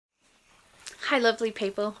Hi lovely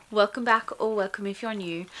people, welcome back or welcome if you're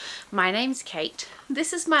new. My name's Kate,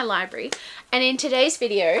 this is my library, and in today's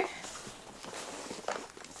video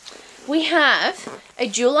we have a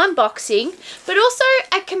dual unboxing but also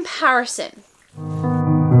a comparison.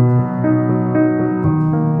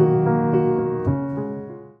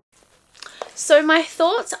 So my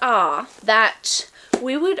thoughts are that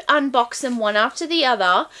we would unbox them one after the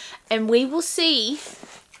other and we will see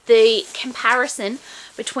the comparison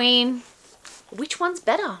between which one's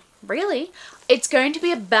better, really. It's going to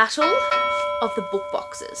be a battle of the book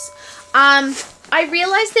boxes. I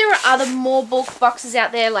realize there are other more book boxes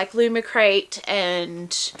out there like Owlcrate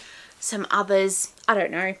and some others. I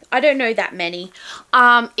don't know that many.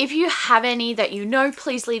 If you have any that you know,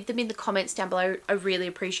 please leave them in the comments down below. I really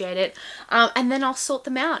appreciate it. And then I'll sort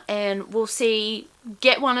them out and we'll see,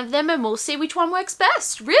 get one of them and we'll see which one works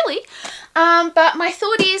best, really. But my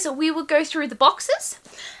thought is we will go through the boxes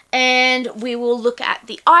and we will look at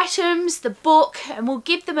the items, the book, and we'll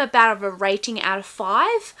give them about a rating out of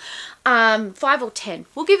 5. 5 or 10.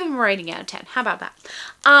 We'll give them a rating out of 10. How about that?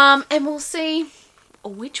 And we'll see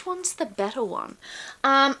which one's the better one.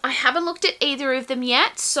 I haven't looked at either of them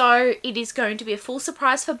yet, so it is going to be a full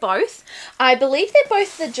surprise for both. I believe they're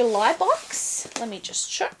both the July box. Let me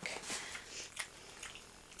just check.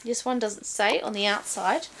 This one doesn't say on the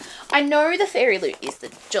outside. I know the Fairyloot is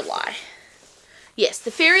the July. Yes,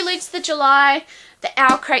 the Fairyloot's the July, the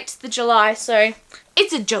Owlcrate's the July, so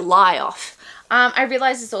it's a July off. I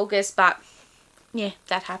realise it's August, but yeah,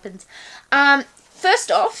 that happens.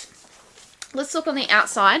 First off, let's look on the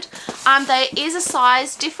outside. There is a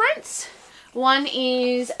size difference. One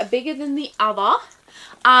is bigger than the other,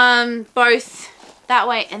 both that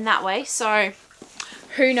way and that way, so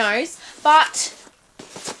who knows. But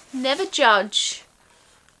never judge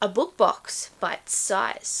a book box by its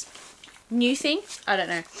size. New thing? I don't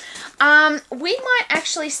know. We might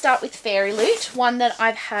actually start with Fairyloot, one that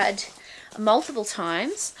I've had multiple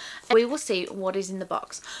times. We will see what is in the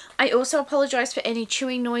box. I also apologise for any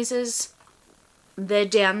chewing noises. They're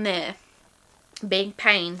down there being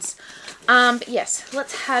pains. But yes,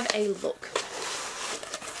 let's have a look.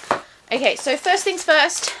 Okay, so first things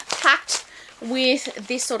first, packed with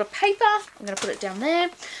this sort of paper. I'm going to put it down there.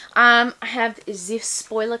 I have Ziff's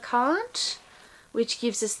spoiler card, which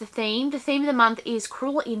gives us the theme. The theme of the month is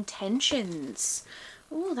Cruel Intentions.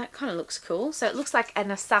 Oh, that kind of looks cool. So it looks like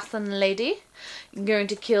an assassin lady going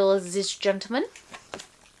to kill this gentleman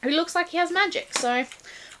who looks like he has magic. So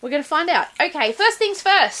we're going to find out. Okay, first things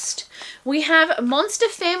first. We have Monster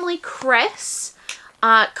Family Cress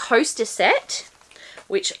coaster set,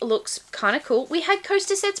 which looks kind of cool. We had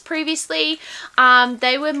coaster sets previously.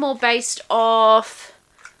 They were more based off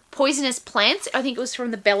Poisonous Plants. I think it was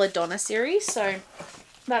from the Belladonna series, so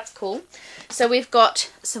that's cool. So we've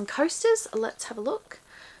got some coasters. Let's have a look.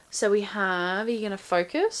 So we have, are you going to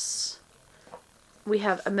focus? We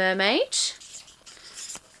have a mermaid.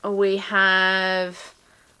 We have,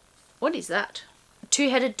 what is that? A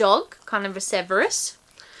two-headed dog, kind of a Cerberus.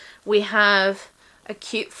 We have a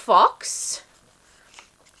cute fox.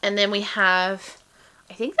 And then we have,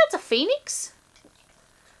 I think that's a phoenix.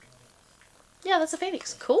 Yeah, that's a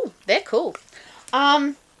phoenix. Cool. They're cool.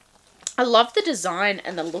 I love the design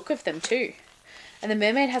and the look of them too. And the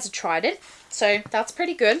mermaid has a trident, so that's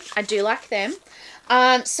pretty good. I do like them.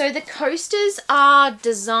 So the coasters are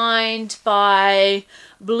designed by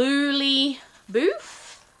Bluely Boo.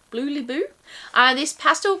 This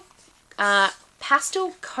pastel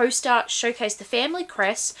coaster showcased the family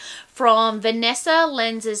crest from Vanessa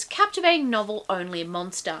Lenz's captivating novel Only a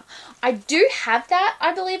Monster. I do have that,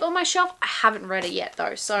 I believe, on my shelf. I haven't read it yet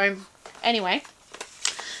though, so anyway.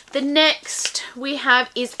 The next we have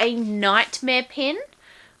is a nightmare pin.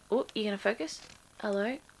 Oh, you gonna focus?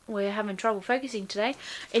 Hello? We're having trouble focusing today.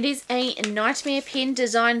 It is a nightmare pin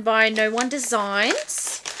designed by No One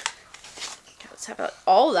Designs. Okay, let's have a,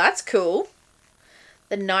 oh, that's cool.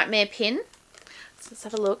 The nightmare pin. Let's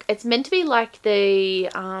have a look. It's meant to be like the,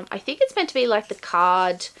 I think it's meant to be like the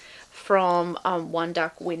card from One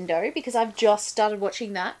Dark Window, because I've just started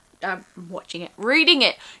watching that. I'm watching it. Reading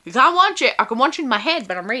it. You can't watch it. I can watch it in my head,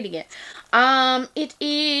 but I'm reading it. It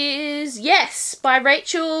is, yes, by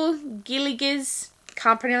Rachel Gilligas.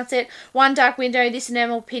 Can't pronounce it. One Dark Window. This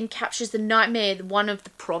enamel pin captures the nightmare, one of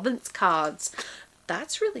the Provence cards.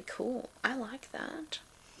 That's really cool. I like that.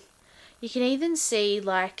 You can even see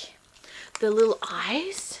like the little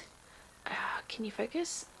eyes. Can you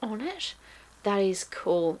focus on it? That is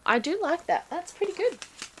cool. I do like that. That's pretty good.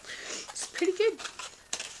 It's pretty good.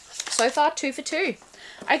 So far, 2 for 2.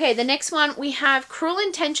 Okay, the next one we have Cruel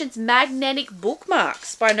Intentions magnetic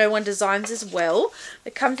bookmarks by No One Designs as well.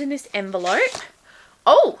 It comes in this envelope.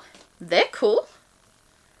 Oh, they're cool.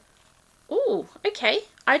 Oh, okay.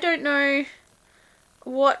 I don't know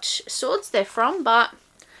what swords they're from, but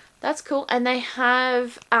that's cool. And they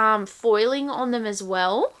have foiling on them as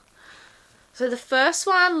well. So the first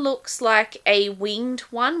one looks like a winged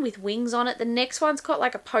one with wings on it. The next one's got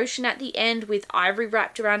like a potion at the end with ivory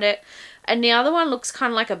wrapped around it. And the other one looks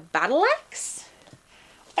kind of like a battle axe.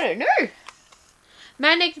 I don't know.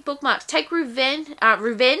 Magnetic bookmarks. Take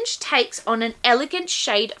revenge takes on an elegant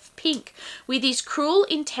shade of pink with his Cruel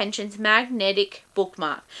Intentions magnetic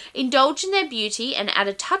bookmark. Indulge in their beauty and add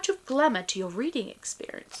a touch of glamour to your reading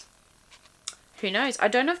experience. Who knows? I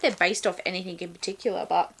don't know if they're based off anything in particular,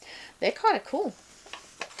 but they're kind of cool.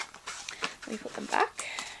 Let me put them back.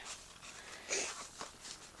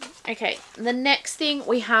 Okay, the next thing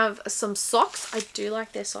we have some socks. I do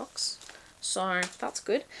like their socks, so that's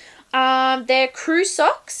good. They're crew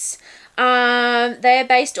socks. They're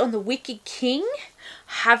based on the Wicked King.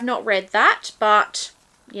 Have not read that, but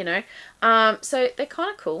you know. So they're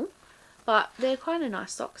kind of cool, but they're kind of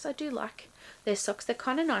nice socks. I do like their socks. They're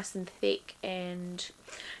kind of nice and thick, and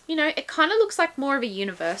you know, it kind of looks like more of a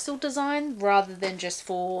universal design rather than just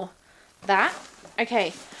for that.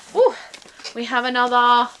 Okay. Ooh, we have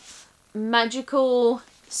another magical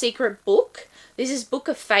secret book. This is Book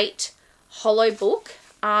of Fate hollow book.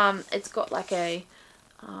 It's got like a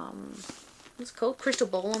what's it called, crystal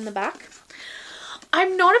ball on the back.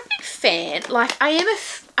 I'm not a big fan. Like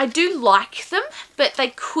I do like them, but they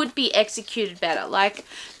could be executed better. Like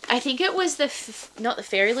I think it was not the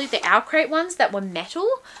Fairyloot, the Owlcrate ones that were metal,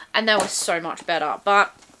 and they were so much better.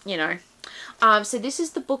 But you know, so this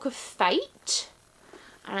is the Book of Fate,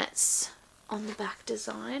 and it's on the back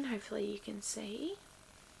design. Hopefully you can see.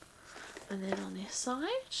 And then on this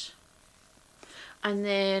side. And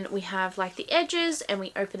then we have like the edges, and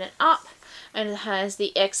we open it up and it has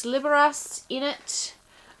the Ex Liberas in it,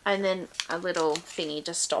 and then a little thingy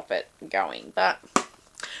to stop it going. But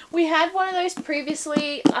we had one of those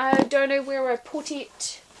previously. I don't know where I put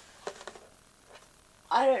it.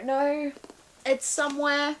 I don't know. It's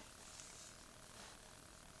somewhere.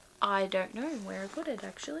 I don't know where I put it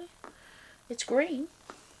actually. It's green.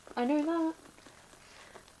 I know that.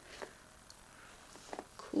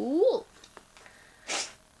 Cool.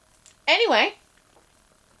 Anyway,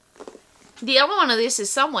 the other one of this is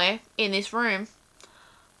somewhere in this room.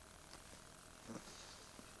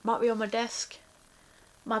 Might be on my desk.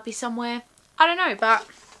 Might be somewhere. I don't know, but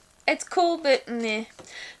it's cool, but meh.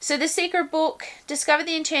 So the secret book, Discover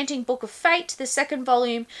the Enchanting Book of Fate, the second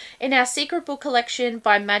volume in our secret book collection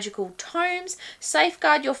by Magical Tomes.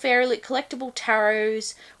 Safeguard your Fairyloot collectible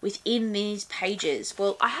tarots within these pages.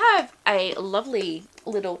 Well, I have a lovely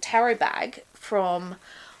little tarot bag from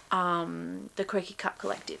the Quirky Cup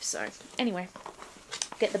Collective. So anyway,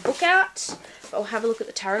 get the book out. I'll have a look at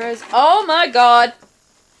the tarots. Oh my god.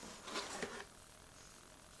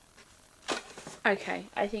 Okay,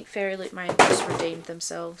 I think Fairyloot may have just redeemed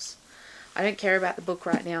themselves. I don't care about the book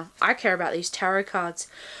right now. I care about these tarot cards.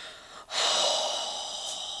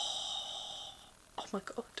 Oh my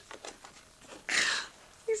god.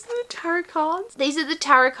 These are the tarot cards. These are the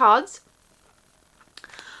tarot cards.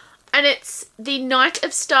 And it's the Knight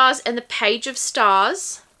of Stars and the Page of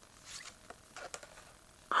Stars.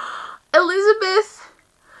 Elizabeth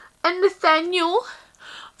and Nathaniel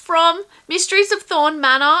from Mysteries of Thorn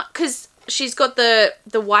Manor, because she's got the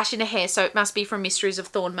white in her hair, so it must be from Mysteries of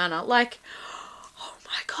Thorn Manor. Like, oh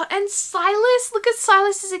my god. And Silas, look at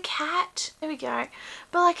Silas as a cat. There we go.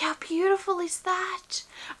 But like, how beautiful is that?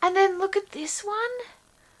 And then look at this one.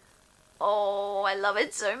 Oh, I love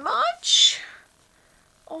it so much.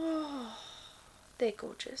 Oh, they're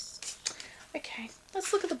gorgeous. Okay,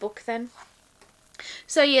 let's look at the book then.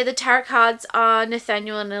 So yeah, the tarot cards are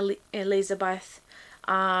Nathaniel and Elizabeth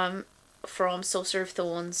from Sorcerer of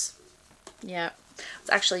Thorns. Yeah, it's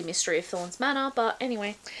actually Mystery of Thorns Manor, but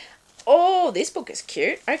anyway. Oh, this book is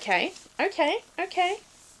cute. Okay, okay, okay.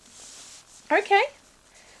 Okay,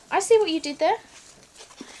 I see what you did there.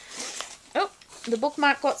 Oh, the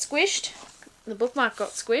bookmark got squished. The bookmark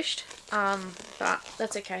got squished. But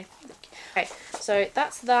that's okay. Okay, so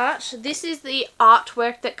that's that. This is the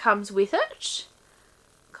artwork that comes with it.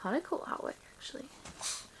 Kind of cool artwork, actually.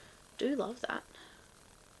 Do love that.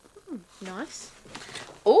 Nice.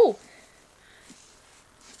 Oh,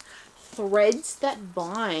 threads that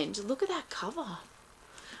bind. Look at that cover.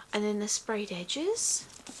 And then the sprayed edges.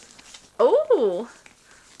 Oh,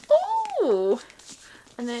 oh,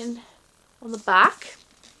 and then on the back.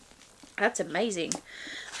 That's amazing.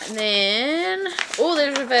 And then, oh,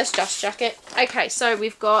 there's a reverse dust jacket. Okay, so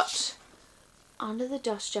we've got under the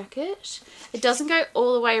dust jacket. It doesn't go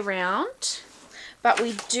all the way around, but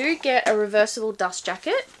we do get a reversible dust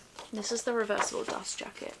jacket. This is the reversible dust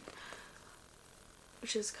jacket,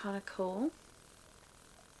 which is kind of cool.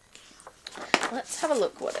 Let's have a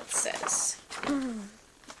look what it says.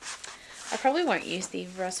 I probably won't use the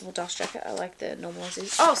reversible dust jacket. I like the normal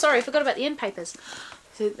ones. Oh, sorry, I forgot about the end papers.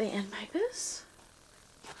 So the end papers.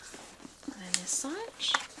 And then this side.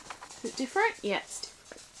 Is it different? Yeah, it's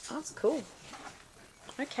different. Oh, that's cool.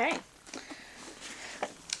 Okay.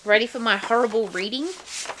 Ready for my horrible reading?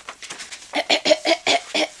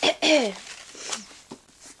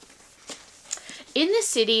 In the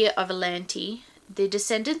city of Atlanti, the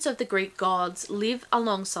descendants of the Greek gods live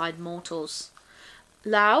alongside mortals.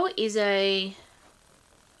 Lau is a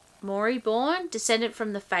Maori-born descendant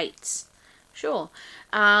from the Fates. Sure.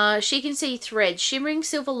 She can see threads, shimmering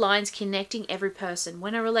silver lines connecting every person.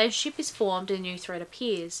 When a relationship is formed, a new thread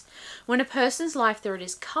appears. When a person's life thread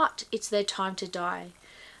is cut, it's their time to die.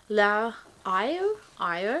 Lau Io,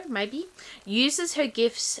 maybe, uses her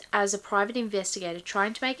gifts as a private investigator,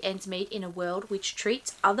 trying to make ends meet in a world which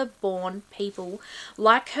treats other born people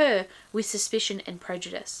like her with suspicion and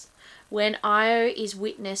prejudice. When Io is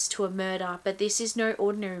witness to a murder, but this is no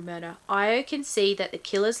ordinary murder, Io can see that the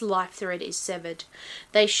killer's life thread is severed.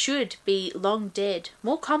 They should be long dead.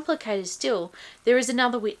 More complicated still, there is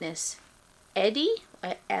another witness. Eddie?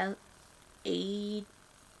 EDI?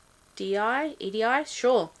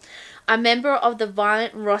 Sure. A member of the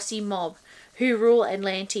violent Rossi mob who rule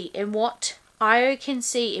Atlanti, and what Io can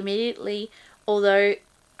see immediately, although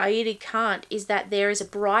Aida can't, is that there is a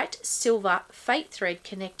bright silver fate thread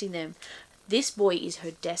connecting them. This boy is her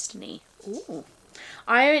destiny. Ooh.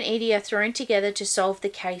 Io and Edie are thrown together to solve the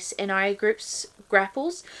case, and Io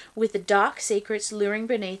grapples with the dark secrets luring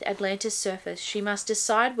beneath Atlantis' surface. She must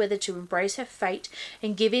decide whether to embrace her fate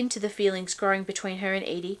and give in to the feelings growing between her and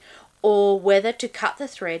Edie, or whether to cut the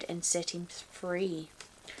thread and set him free.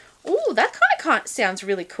 Ooh, that kind of sounds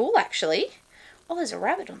really cool, actually. Oh, there's a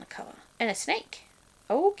rabbit on the cover. And a snake.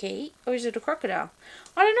 Okay. Or is it a crocodile?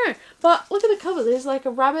 I don't know. But look at the cover. There's like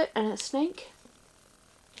a rabbit and a snake.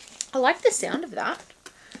 I like the sound of that.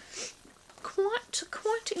 Quite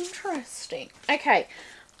interesting. Okay.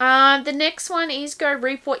 The next one is Go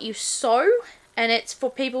Reap What You Sow. And it's for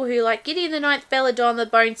people who like Gideon the Ninth, Belladonna, The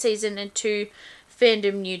Bone Season, and two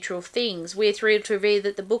fandom neutral things. We're thrilled to reveal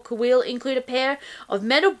that the book will include a pair of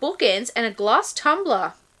metal bookends and a glass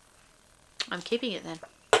tumbler. I'm keeping it then.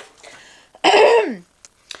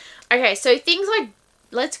 Okay, so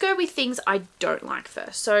let's go with things I don't like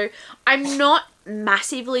first. So I'm not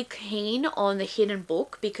massively keen on the hidden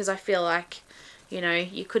book because I feel like, you know,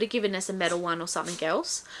 you could have given us a metal one or something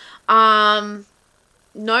else.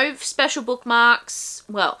 No special bookmarks.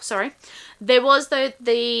 Well, sorry. There was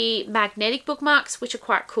the magnetic bookmarks, which are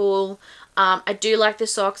quite cool. I do like the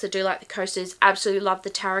socks. I do like the coasters. Absolutely love the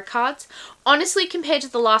tarot cards. Honestly, compared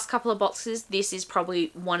to the last couple of boxes, this is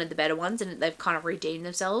probably one of the better ones, and they've kind of redeemed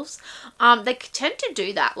themselves. They tend to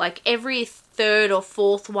do that. Like every third or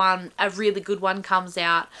fourth one, a really good one comes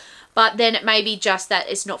out. But then it may be just that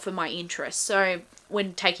it's not for my interest. So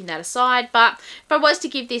when taking that aside, but if I was to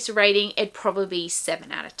give this a rating, it'd probably be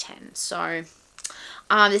 7 out of 10. So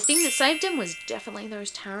the thing that saved them was definitely those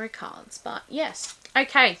tarot cards. But yes,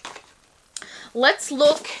 okay. Let's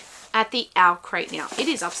look at the Owlcrate now. It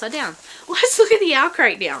is upside down. Let's look at the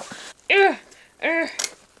Owlcrate now.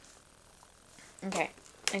 Okay,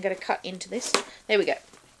 I'm going to cut into this. There we go.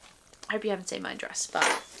 I hope you haven't seen my dress,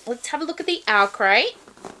 but let's have a look at the Owlcrate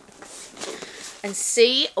and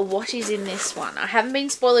see what is in this one. I haven't been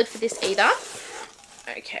spoiled for this either.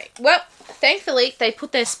 Okay, well, thankfully they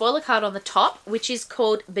put their spoiler card on the top, which is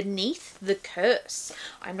called Beneath the Curse.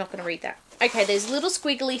 I'm not going to read that. Okay, there's little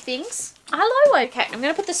squiggly things. Hello, okay, I'm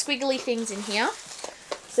going to put the squiggly things in here,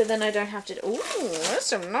 so then I don't have to... Ooh, there's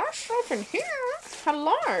some nice stuff in here.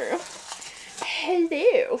 Hello.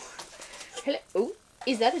 Hello. Hello. Ooh,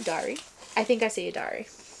 is that a diary? I think I see a diary.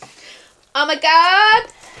 Oh my god.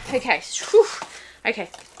 Okay, whew. Okay,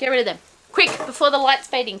 get rid of them. Quick, before the light's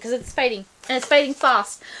fading, because it's fading, and it's fading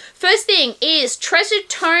fast. First thing is Treasure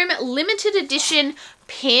Tome Limited Edition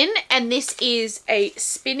pin, and this is a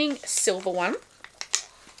spinning silver one.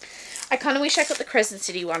 I kind of wish I got the Crescent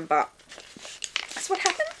City one, but that's what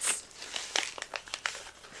happens.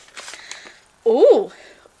 Ooh.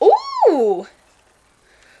 Ooh.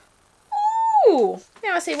 Ooh.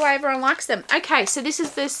 Now I see why everyone likes them. Okay, so this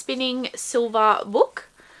is the spinning silver book.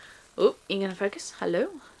 Oh, you're going to focus? Hello.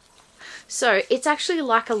 So it's actually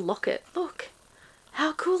like a locket. Look.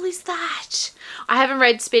 How cool is that? I haven't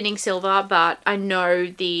read Spinning Silver, but I know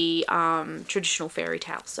the traditional fairy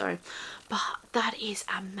tale. So, but that is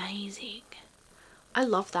amazing. I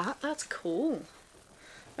love that. That's cool.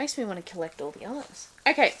 Makes me want to collect all the others.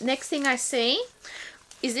 Okay, next thing I see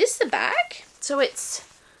is this the bag? So it's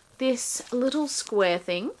this little square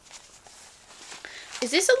thing.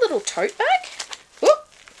 Is this a little tote bag? Whoop.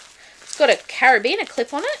 It's got a carabiner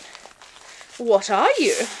clip on it. What are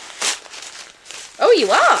you? Oh, you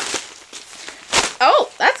are.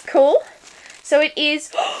 Oh, that's cool. So it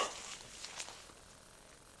is.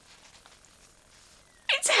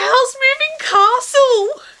 It's Howl's Moving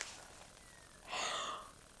Castle.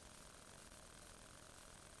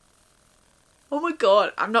 Oh my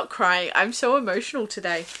god, I'm not crying. I'm so emotional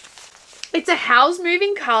today. It's a Howl's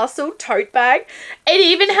Moving Castle tote bag. It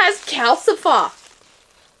even has calcifer.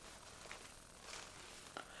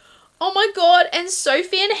 Oh my god, and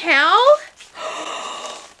Sophie and Howl.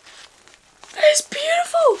 It's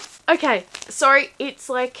beautiful. Okay, sorry, it's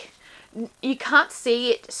like, you can't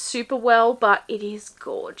see it super well, but it is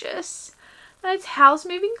gorgeous. And it's Howl's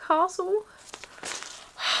Moving Castle.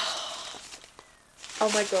 Oh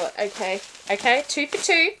my god, okay. Okay, 2 for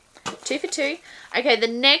 2. 2 for 2. Okay, the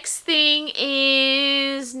next thing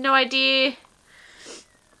is, no idea.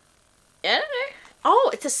 I don't know. Oh,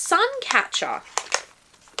 it's a sun catcher.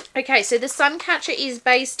 Okay, so the sun catcher is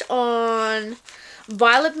based on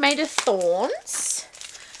Violet Made of Thorns.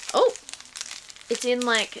 Oh, it's in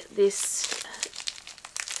like this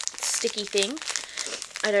sticky thing.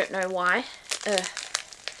 I don't know why.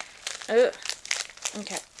 Oh,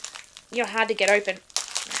 okay. You're hard to get open.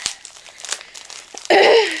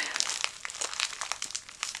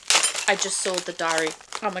 I just saw the diary.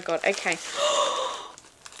 Oh my god, okay.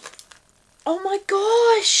 Oh my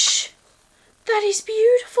gosh! That is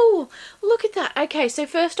beautiful. Look at that. Okay, so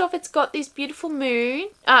first off, it's got this beautiful moon.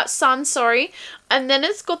 Sun, sorry. And then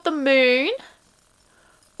it's got the moon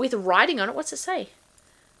with writing on it. What's it say?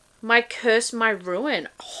 My curse, my ruin.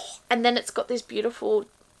 Oh, and then it's got this beautiful,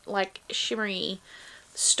 like, shimmery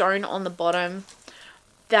stone on the bottom.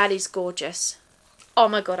 That is gorgeous. Oh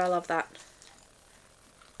my god, I love that.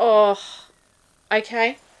 Oh,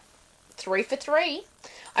 okay. 3 for 3.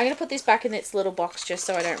 I'm going to put this back in its little box just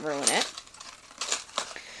so I don't ruin it.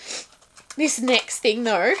 This next thing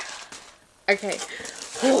though. Okay.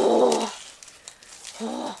 Oh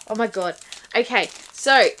my god. Okay,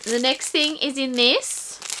 so the next thing is in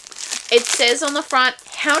this. It says on the front,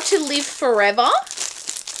 how to live forever.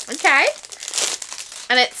 Okay.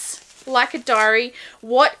 And it's like a diary.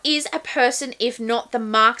 What is a person if not the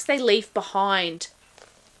marks they leave behind?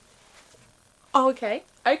 Oh, okay.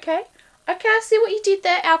 Okay. Okay, I see what you did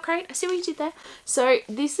there, Owlcrate. I see what you did there. So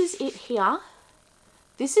this is it here.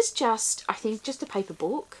 This is just, I think, just a paper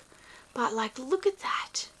book. But, like, look at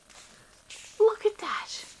that. Look at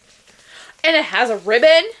that. And it has a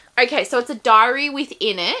ribbon. Okay, so it's a diary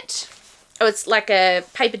within it. Oh, it's like a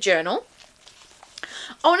paper journal.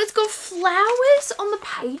 Oh, and it's got flowers on the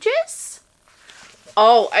pages.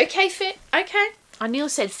 Oh, okay, okay. I nearly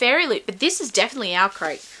said Fairyloot, but this is definitely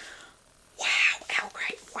Owlcrate. Wow,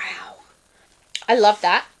 Owlcrate, wow. I love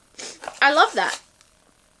that. I love that.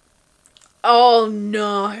 Oh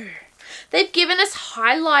no. They've given us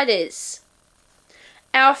highlighters.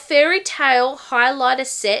 Our fairy tale highlighter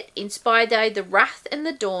set inspired by The Wrath and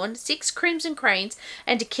the Dawn, 6 Crimson Cranes,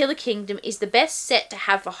 and To Kill a Kingdom is the best set to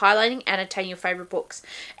have for highlighting and annotating your favourite books.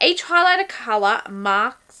 Each highlighter colour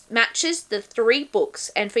matches the 3 books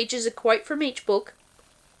and features a quote from each book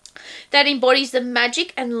that embodies the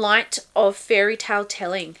magic and light of fairy tale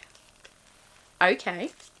telling.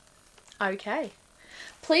 Okay. Okay.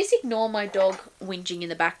 Please ignore my dog whinging in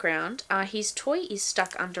the background. His toy is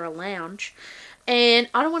stuck under a lounge and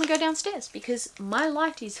I don't want to go downstairs because my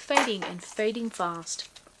light is fading and fading fast.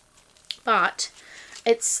 But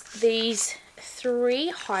it's these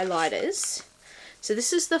 3 highlighters. So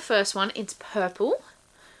this is the first one. It's purple.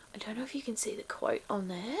 I don't know if you can see the quote on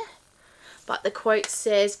there. But the quote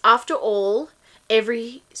says, after all,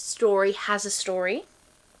 every story has a story.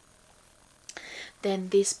 Then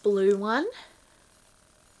this blue one,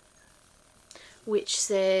 which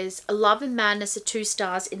says, love and madness are 2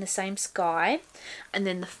 stars in the same sky. And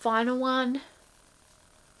then the final one,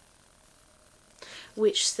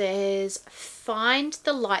 which says, find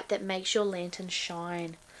the light that makes your lantern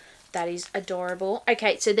shine. That is adorable.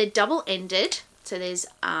 Okay, so they're double-ended. So there's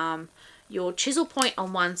your chisel point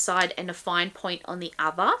on one side and a fine point on the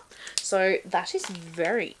other. So that is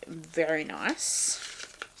very, very nice.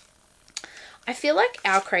 I feel like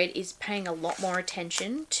Owlcrate is paying a lot more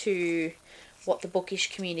attention to what the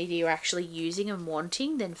bookish community are actually using and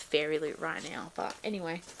wanting than Fairyloot right now. But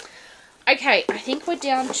anyway. Okay, I think we're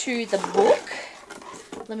down to the book.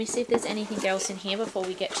 Let me see if there's anything else in here before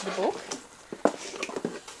we get to the book.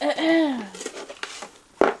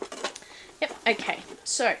 Yep, okay.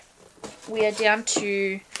 So, we are down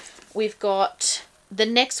to, we've got, the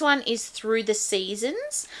next one is Through the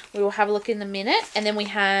Seasons. We will have a look in a minute. And then we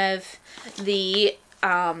have the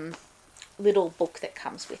little book that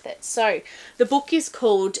comes with it. So, the book is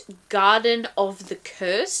called Garden of the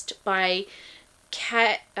Cursed by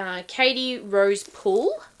Katie Rose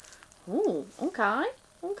Poole. Ooh, okay,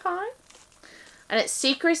 okay. And it's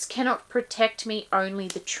secrets cannot protect me, only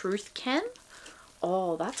the truth can.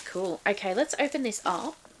 Oh, that's cool. Okay, let's open this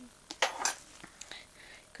up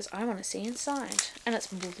because I want to see inside. And it's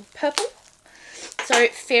purple. So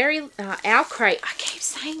Owlcrate. I keep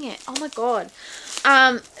saying it. Oh my god.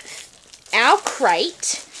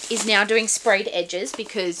 Owlcrate is now doing sprayed edges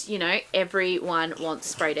because, you know, everyone wants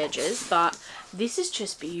sprayed edges, but this is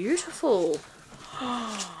just beautiful.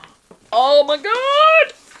 Oh my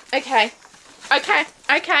god. Okay. Okay.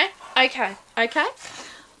 Okay. Okay. Okay.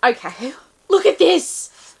 Okay. Look at this.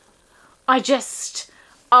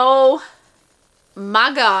 Oh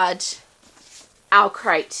my god.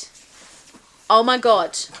 Owlcrate. Oh my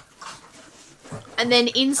god. And then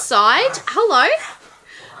inside, hello,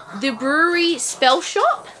 the brewery spell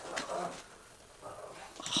shop.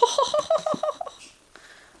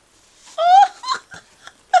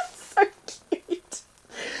 So cute.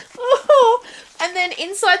 Oh, and then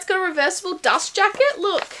inside's got a reversible dust jacket.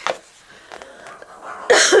 Look.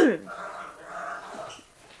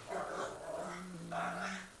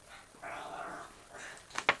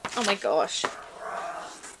 Oh my gosh.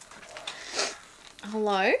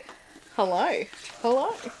 Hello. Hello.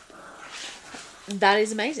 Hello. That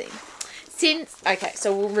is amazing. Okay,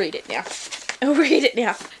 so we'll read it now. I'll read it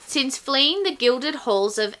now. Since fleeing the gilded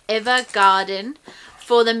halls of Evergarden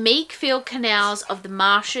for the meek field canals of the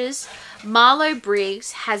marshes, Marlowe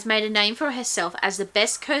Briggs has made a name for herself as the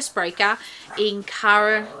best curse breaker in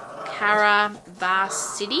Caravas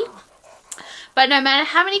City. But no matter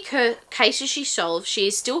how many cases she solves, she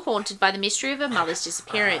is still haunted by the mystery of her mother's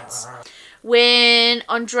disappearance. When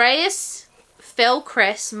Andreas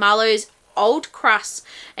Fellcrest, Marlowe's old crust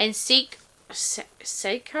and Seiko,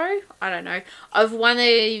 I don't know, of one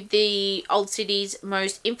of the old city's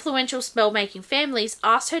most influential spell-making families,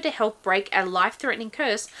 asks her to help break a life-threatening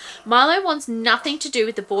curse, Marlowe wants nothing to do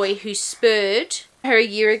with the boy who spurred her a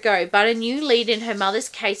year ago, but a new lead in her mother's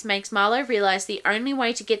case makes Marlowe realize the only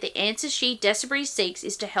way to get the answers she desperately seeks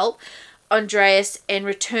is to help Andreas and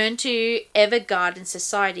return to Evergarden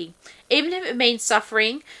society, even if it means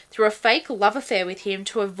suffering through a fake love affair with him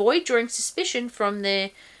to avoid drawing suspicion from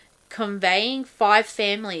the conveying 5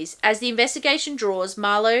 families. As the investigation draws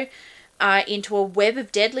Marlowe into a web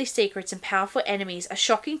of deadly secrets and powerful enemies, a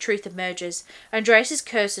shocking truth emerges. Andreas'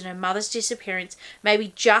 curse and her mother's disappearance may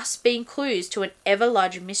be just being clues to an ever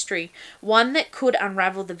larger mystery, one that could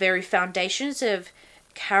unravel the very foundations of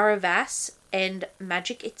Caravas and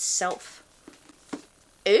magic itself.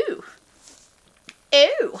 Ooh.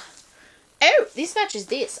 Ooh. Oh, this matches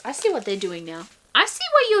this. I see what they're doing now. I see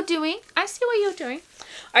what you're doing. I see what you're doing.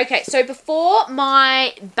 Okay, so before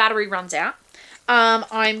my battery runs out,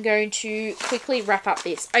 I'm going to quickly wrap up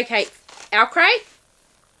this. Okay, Owlcrate,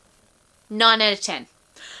 9 out of 10.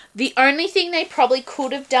 The only thing they probably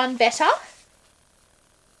could have done better,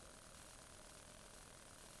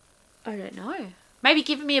 I don't know. Maybe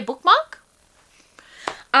giving me a bookmark?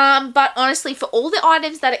 But honestly, for all the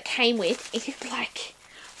items that it came with,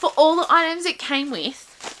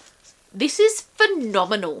 this is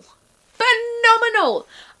phenomenal. Phenomenal.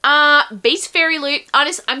 Beats Fairyloot.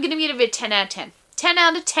 Honest, I'm going to give it a 10 out of 10. 10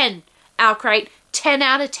 out of 10. Owlcrate, 10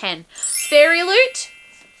 out of 10. Fairyloot,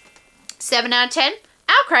 7 out of 10.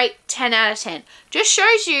 Owlcrate, 10 out of 10. Just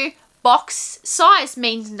shows you box size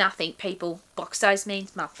means nothing, people. Box size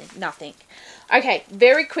means nothing. Nothing. Okay,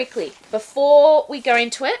 very quickly, before we go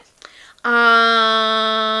into it,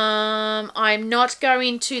 I'm not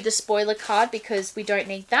going to the spoiler card because we don't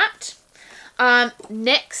need that.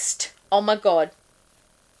 Next, oh my god,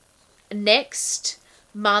 next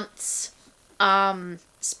month's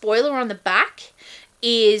spoiler on the back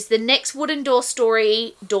is the next wooden door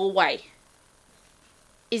story, Doorway.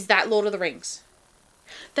 Is that Lord of the Rings?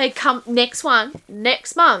 They come, next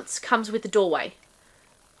month's comes with the Doorway.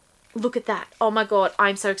 Look at that. Oh my god,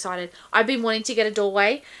 I'm so excited. I've been wanting to get a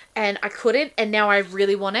Doorway and I couldn't, and now I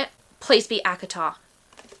really want it. Please be ACOTAR.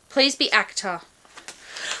 Please be ACOTAR.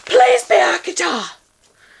 Please be ACOTAR.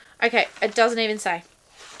 Okay, it doesn't even say.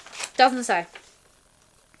 Doesn't say.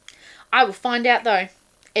 I will find out though.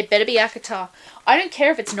 It better be ACOTAR. I don't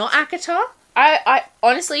care if it's not ACOTAR. I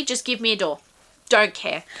honestly, just give me a door. Don't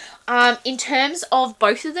care. In terms of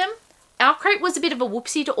both of them, Owlcrate was a bit of a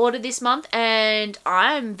whoopsie to order this month, and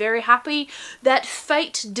I'm very happy that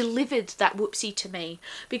fate delivered that whoopsie to me,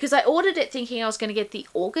 because I ordered it thinking I was going to get the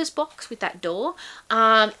August box with that door,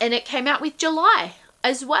 and it came out with July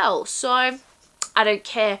as well, so I don't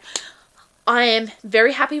care. I am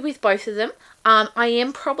very happy with both of them. I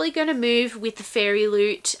am probably going to move with the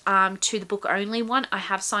Fairyloot to the book only one. I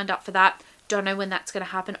have signed up for that. Don't know when that's going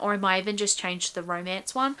to happen, or I might even just change to the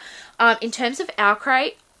romance one. In terms of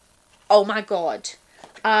Owlcrate, oh my god.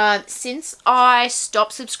 Since I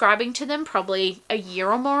stopped subscribing to them probably a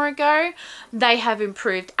year or more ago, they have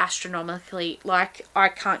improved astronomically. Like, I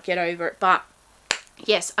can't get over it. But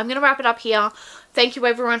yes, I'm going to wrap it up here. Thank you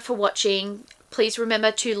everyone for watching. Please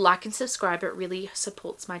remember to like and subscribe. It really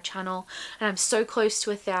supports my channel. And I'm so close to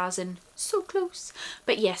 1,000. So close.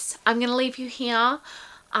 But yes, I'm going to leave you here.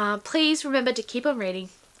 Please remember to keep on reading.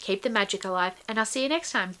 Keep the magic alive. And I'll see you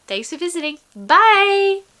next time. Thanks for visiting.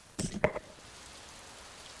 Bye!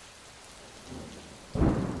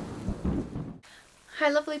 Hi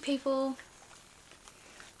lovely people.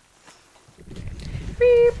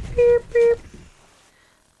 Beep, beep, beep.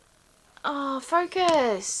 Oh,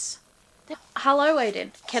 focus. Hello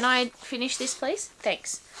Odin. Can I finish this please?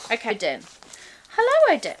 Thanks. Okay Odin.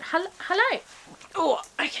 Hello Odin. Hello. Oh,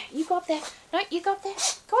 okay. You go up there. No, you go up there.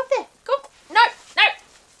 Go up there. Go. No, no,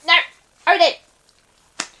 no. Odin.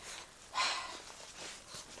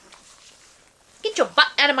 Get your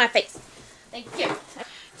butt out of my face. Thank you.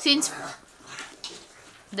 Since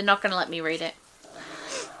they're not going to let me read it,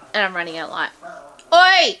 and I'm running out of light.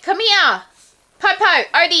 Oi, come here. Popo,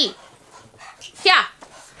 Odie. Here.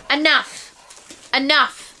 Enough.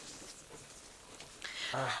 Enough.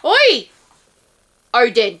 Oi.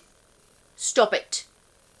 Odin. Stop it.